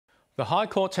The High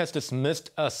Court has dismissed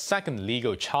a second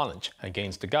legal challenge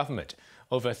against the government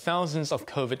over thousands of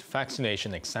COVID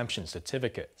vaccination exemption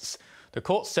certificates. The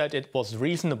court said it was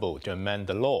reasonable to amend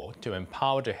the law to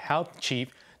empower the health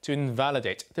chief to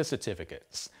invalidate the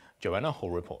certificates. Joanna Ho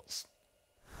reports.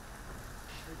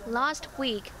 Last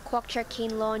week, Kwok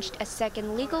Chur-kin launched a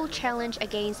second legal challenge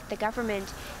against the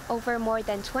government over more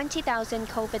than 20,000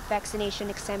 COVID vaccination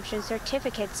exemption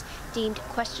certificates deemed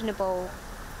questionable.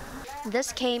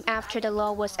 This came after the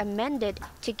law was amended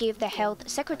to give the health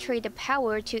secretary the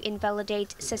power to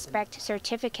invalidate suspect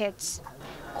certificates.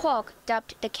 Kwok,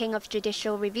 dubbed the King of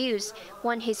Judicial Reviews,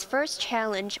 won his first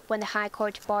challenge when the High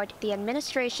Court barred the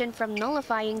administration from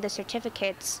nullifying the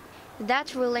certificates.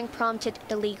 That ruling prompted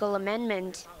the legal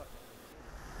amendment.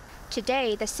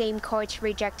 Today, the same court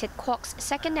rejected Kwok's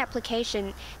second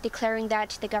application, declaring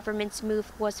that the government's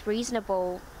move was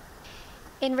reasonable.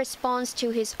 In response to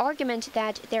his argument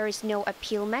that there is no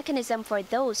appeal mechanism for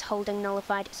those holding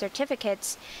nullified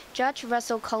certificates, Judge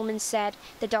Russell Coleman said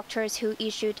the doctors who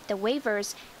issued the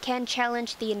waivers can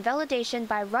challenge the invalidation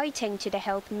by writing to the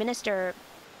health minister.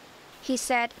 He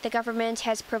said the government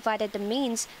has provided the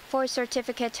means for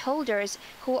certificate holders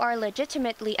who are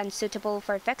legitimately unsuitable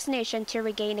for vaccination to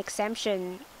regain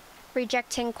exemption.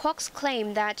 Rejecting Kwok's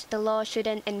claim that the law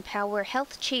shouldn't empower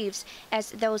health chiefs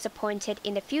as those appointed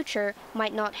in the future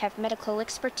might not have medical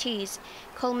expertise,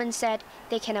 Coleman said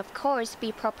they can of course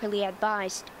be properly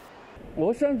advised.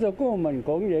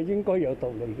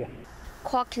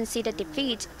 Kwok conceded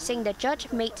defeat, saying the judge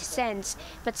made sense,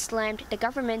 but slammed the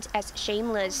government as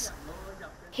shameless.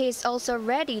 He is also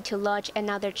ready to lodge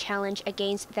another challenge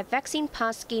against the vaccine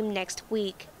pass scheme next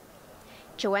week.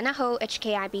 Joanna Ho,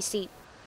 HKIBC.